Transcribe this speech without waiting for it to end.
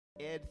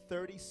Ed,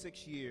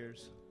 36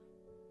 years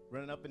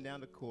running up and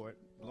down the court,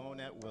 blowing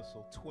that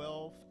whistle,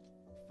 12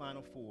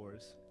 Final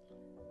Fours.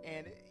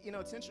 And, you know,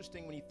 it's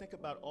interesting when you think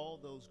about all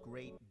those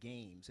great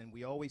games, and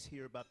we always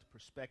hear about the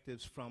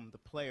perspectives from the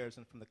players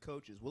and from the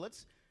coaches. Well,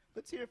 let's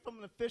hear it from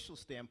an official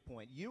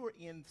standpoint. You were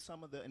in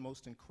some of the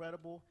most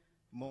incredible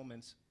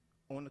moments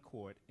on the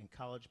court in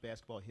college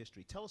basketball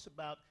history. Tell us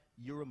about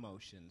your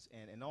emotions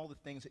and all the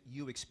things that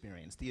you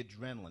experienced, the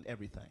adrenaline,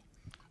 everything.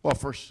 Well,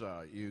 first,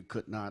 you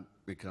could not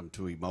become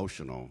too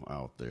emotional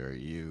out there.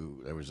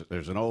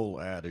 There's an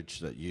old adage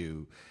that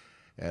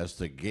as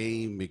the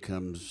game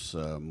becomes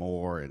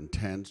more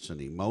intense and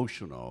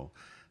emotional,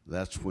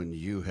 that's when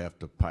you have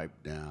to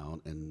pipe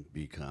down and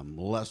become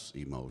less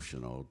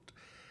emotional.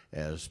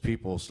 As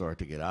people start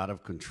to get out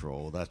of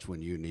control, that's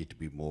when you need to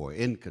be more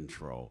in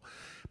control.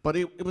 But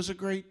it was a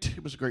great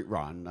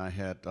run. I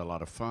had a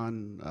lot of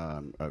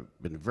fun.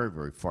 I've been very,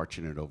 very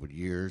fortunate over the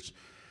years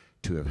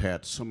to have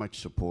had so much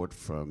support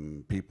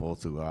from people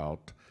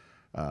throughout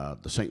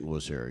the St.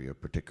 Louis area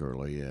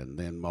particularly, and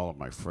then all of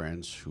my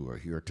friends who are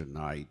here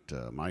tonight,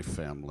 my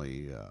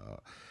family.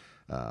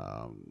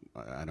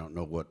 I don't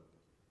know what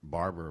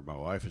Barbara, my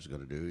wife, is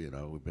going to do. You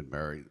know, we've been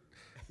married,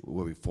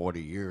 we'll be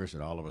 40 years,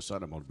 and all of a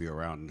sudden I'm going to be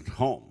around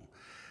home.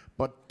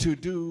 But to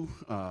do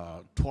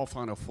 12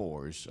 Final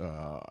Fours,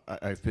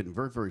 I've been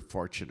very, very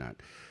fortunate.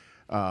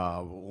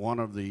 One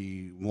of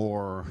the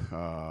more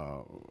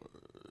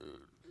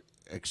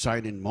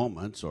exciting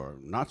moments, or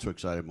not so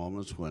exciting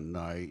moments, when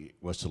I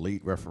was the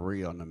lead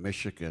referee on the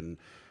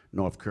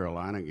Michigan-North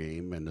Carolina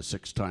game, and the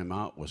sixth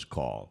timeout was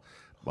called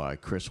by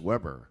Chris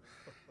Webber.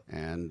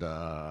 And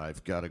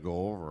I've got to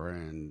go over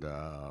and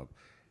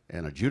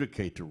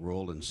adjudicate the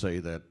rule and say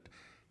that,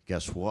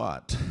 guess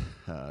what?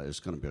 It's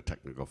going to be a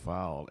technical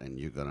foul, and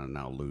you're going to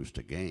now lose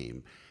the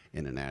game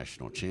in the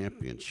national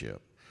championship.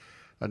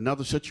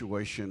 Another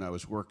situation, I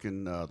was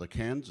working the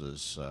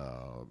Kansas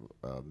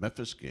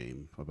Memphis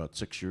game about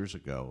 6 years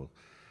ago,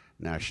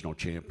 national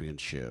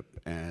championship,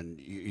 and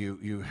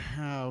you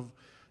have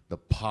the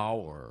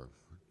power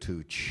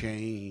to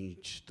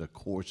change the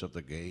course of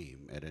the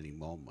game at any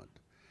moment.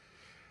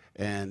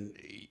 And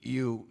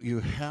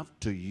you have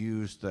to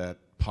use that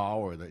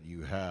power that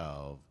you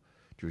have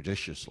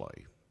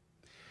judiciously.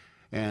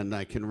 And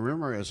I can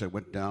remember as I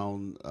went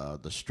down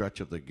the stretch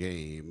of the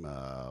game,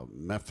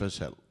 Memphis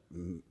had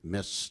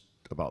missed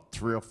about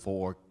 3 or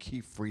 4 key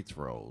free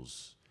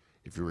throws,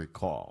 if you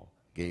recall.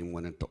 Game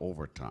went into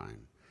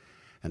overtime.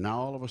 And now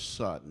all of a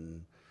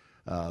sudden,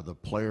 the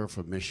player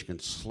from Michigan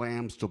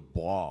slams the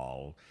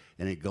ball,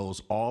 and it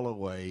goes all the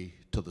way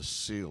to the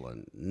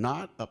ceiling.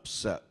 Not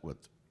upset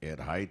with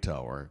Ed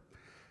Hightower,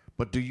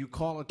 but do you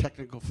call a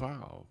technical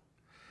foul?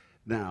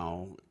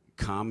 Now,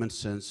 common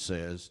sense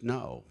says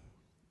no.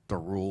 The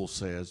rule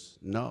says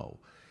no.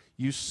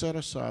 You set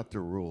aside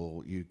the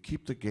rule, you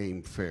keep the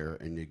game fair,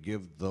 and you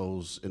give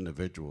those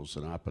individuals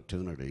an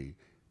opportunity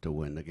to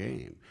win the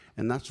game.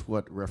 And that's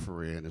what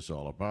refereeing is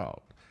all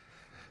about.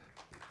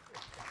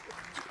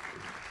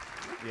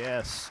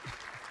 Yes.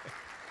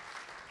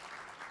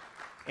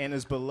 And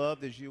as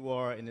beloved as you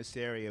are in this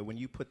area, when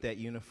you put that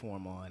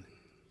uniform on,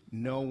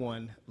 no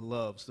one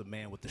loves the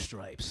man with the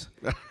stripes.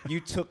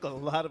 You took a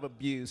lot of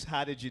abuse.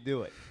 How did you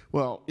do it?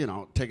 Well, you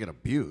know, taking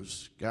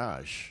abuse,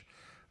 gosh.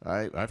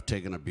 I've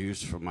taken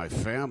abuse from my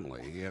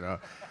family. You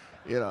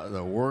know,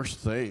 the worst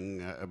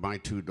thing, my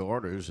 2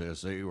 daughters,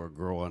 as they were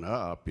growing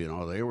up, you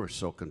know, they were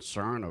so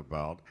concerned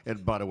about.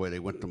 And by the way, they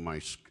went to my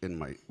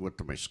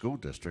school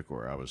district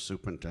where I was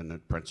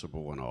superintendent,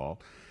 principal, and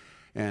all.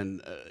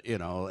 And you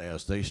know,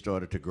 as they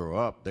started to grow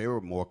up, they were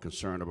more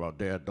concerned about,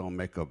 Dad, don't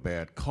make a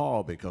bad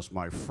call, because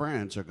my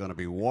friends are going to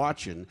be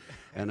watching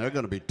and they're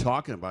going to be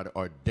talking about it.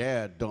 Or,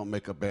 Dad, don't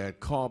make a bad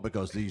call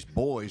because these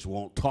boys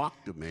won't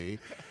talk to me.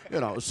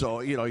 You know, so,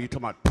 you know, you're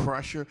talking about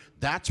pressure.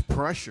 That's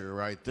pressure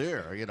right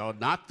there, you know,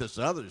 not this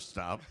other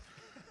stuff.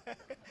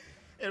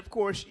 And of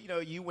course, you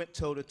know, you went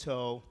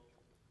toe-to-toe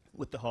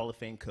with the Hall of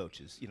Fame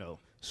coaches, you know,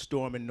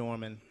 Storm and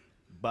Norman,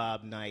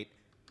 Bob Knight.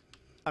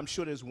 I'm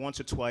sure there's once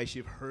or twice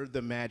you've heard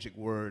the magic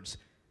words.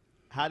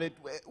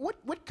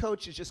 What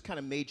coaches just kind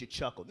of made you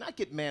chuckle? Not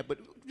get mad, but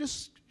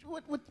just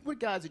what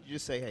guys did you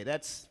just say, hey,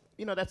 that's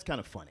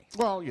kind of funny?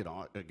 Well, you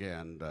know,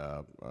 again,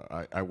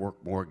 I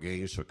worked more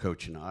games for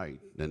Coach Knight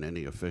than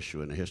any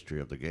official in the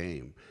history of the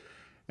game.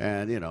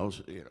 And, you know,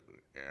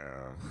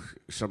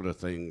 some of the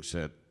things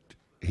that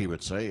he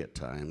would say at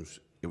times,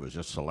 it was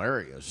just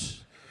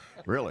hilarious,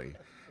 really.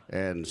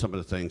 And some of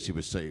the things he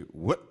would say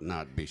would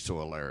not be so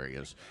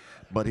hilarious.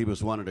 But he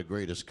was one of the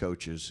greatest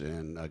coaches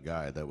and a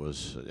guy that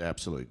was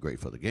absolutely great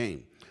for the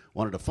game.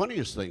 One of the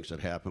funniest things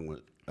that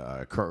happened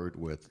occurred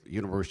with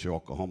University of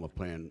Oklahoma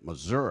playing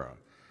Missouri,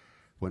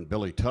 when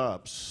Billy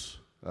Tubbs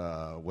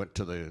went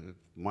to the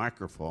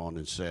microphone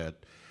and said,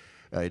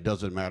 it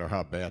doesn't matter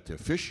how bad the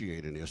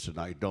officiating is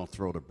tonight, don't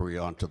throw debris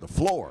onto the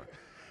floor.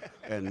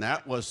 And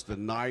that was the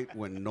night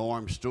when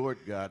Norm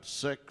Stewart got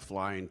sick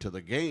flying to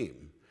the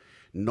game.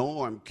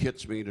 Norm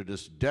kids me to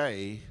this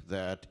day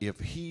that if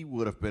he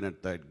would have been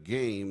at that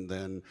game,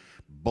 then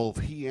both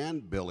he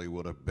and Billy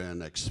would have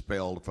been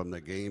expelled from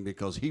the game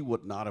because he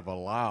would not have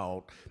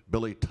allowed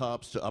Billy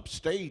Tubbs to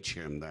upstage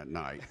him that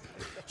night.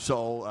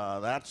 So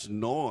that's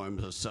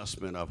Norm's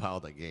assessment of how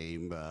the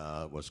game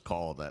was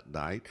called that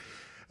night.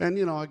 And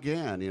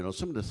again,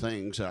 some of the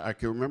things I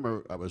can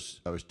remember. I was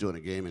doing a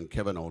game in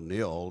Kevin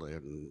O'Neill,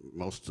 and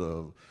most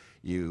of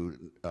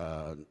you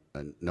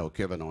know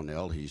Kevin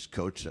O'Neill. He's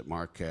coached at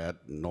Marquette,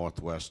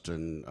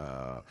 Northwestern,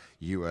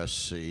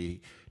 USC,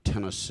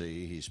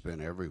 Tennessee. He's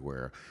been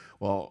everywhere.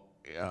 Well,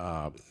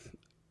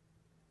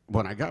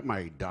 when I got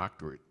my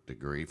doctorate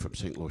degree from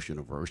St. Louis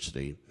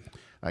University,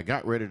 I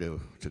got ready to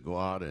go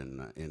out,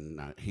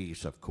 and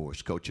he's, of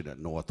course, coaching at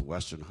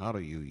Northwestern. How do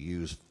you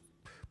use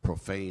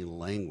profane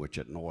language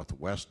at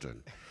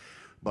Northwestern?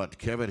 But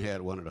Kevin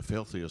had one of the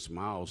filthiest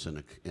mouths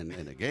in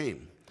the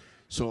game.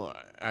 So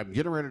I'm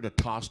getting ready to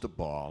toss the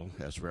ball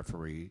as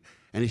referee,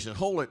 and he said,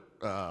 "Hold it,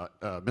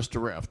 Mr.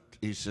 Ref."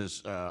 He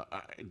says,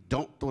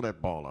 "Don't throw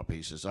that ball up."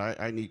 He says,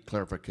 I need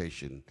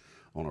clarification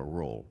on a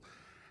rule.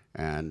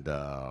 And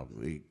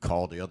he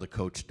called the other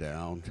coach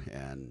down,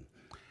 and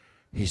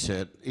he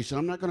said,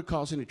 "I'm not going to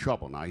cause any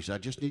trouble now." He said, "I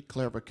just need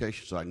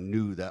clarification." So I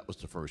knew that was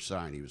the first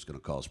sign he was going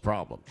to cause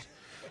problems.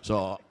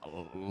 So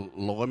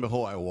lo and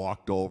behold, I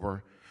walked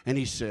over, and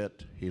he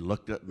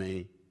looked at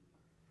me.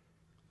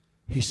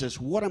 He says,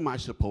 "What am I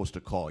supposed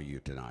to call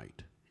you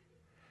tonight?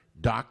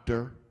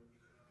 Dr.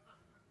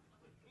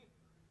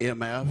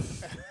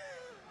 MF?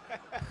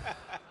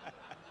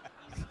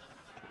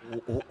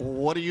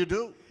 What do you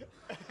do?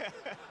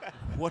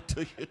 What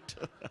do you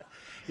do?"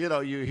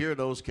 You hear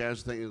those kinds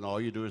of things, and all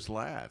you do is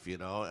laugh. It's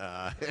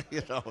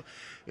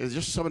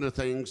just some of the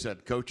things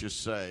that coaches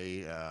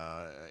say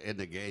in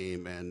the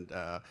game. And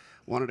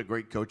one of the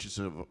great coaches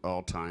of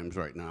all times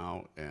right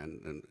now,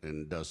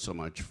 and does so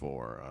much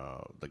for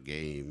the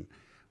game.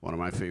 One of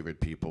my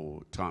favorite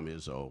people, Tom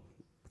Izzo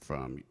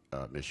from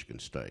Michigan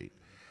State.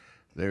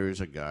 There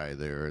is a guy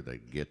there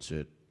that gets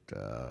it.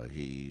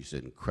 He's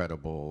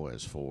incredible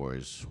as far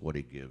as what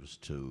he gives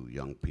to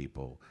young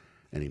people,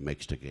 and he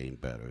makes the game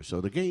better. So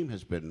the game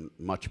has been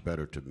much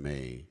better to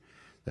me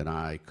than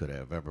I could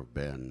have ever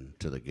been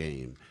to the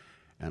game.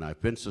 And I've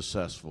been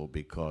successful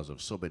because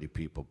of so many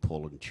people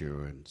pulling,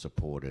 cheering,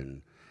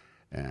 supporting,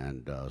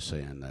 and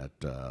saying that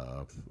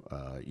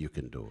you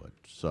can do it.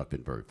 So I've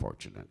been very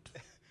fortunate.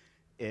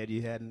 Ed,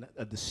 you had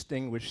a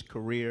distinguished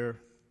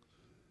career.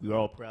 We're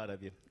all proud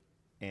of you.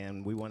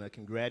 And we want to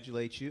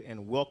congratulate you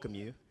and welcome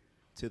you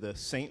to the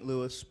St.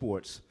 Louis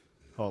Sports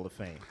Hall of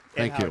Fame.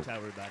 Thank you. Hightower,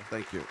 everybody.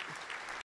 Thank you.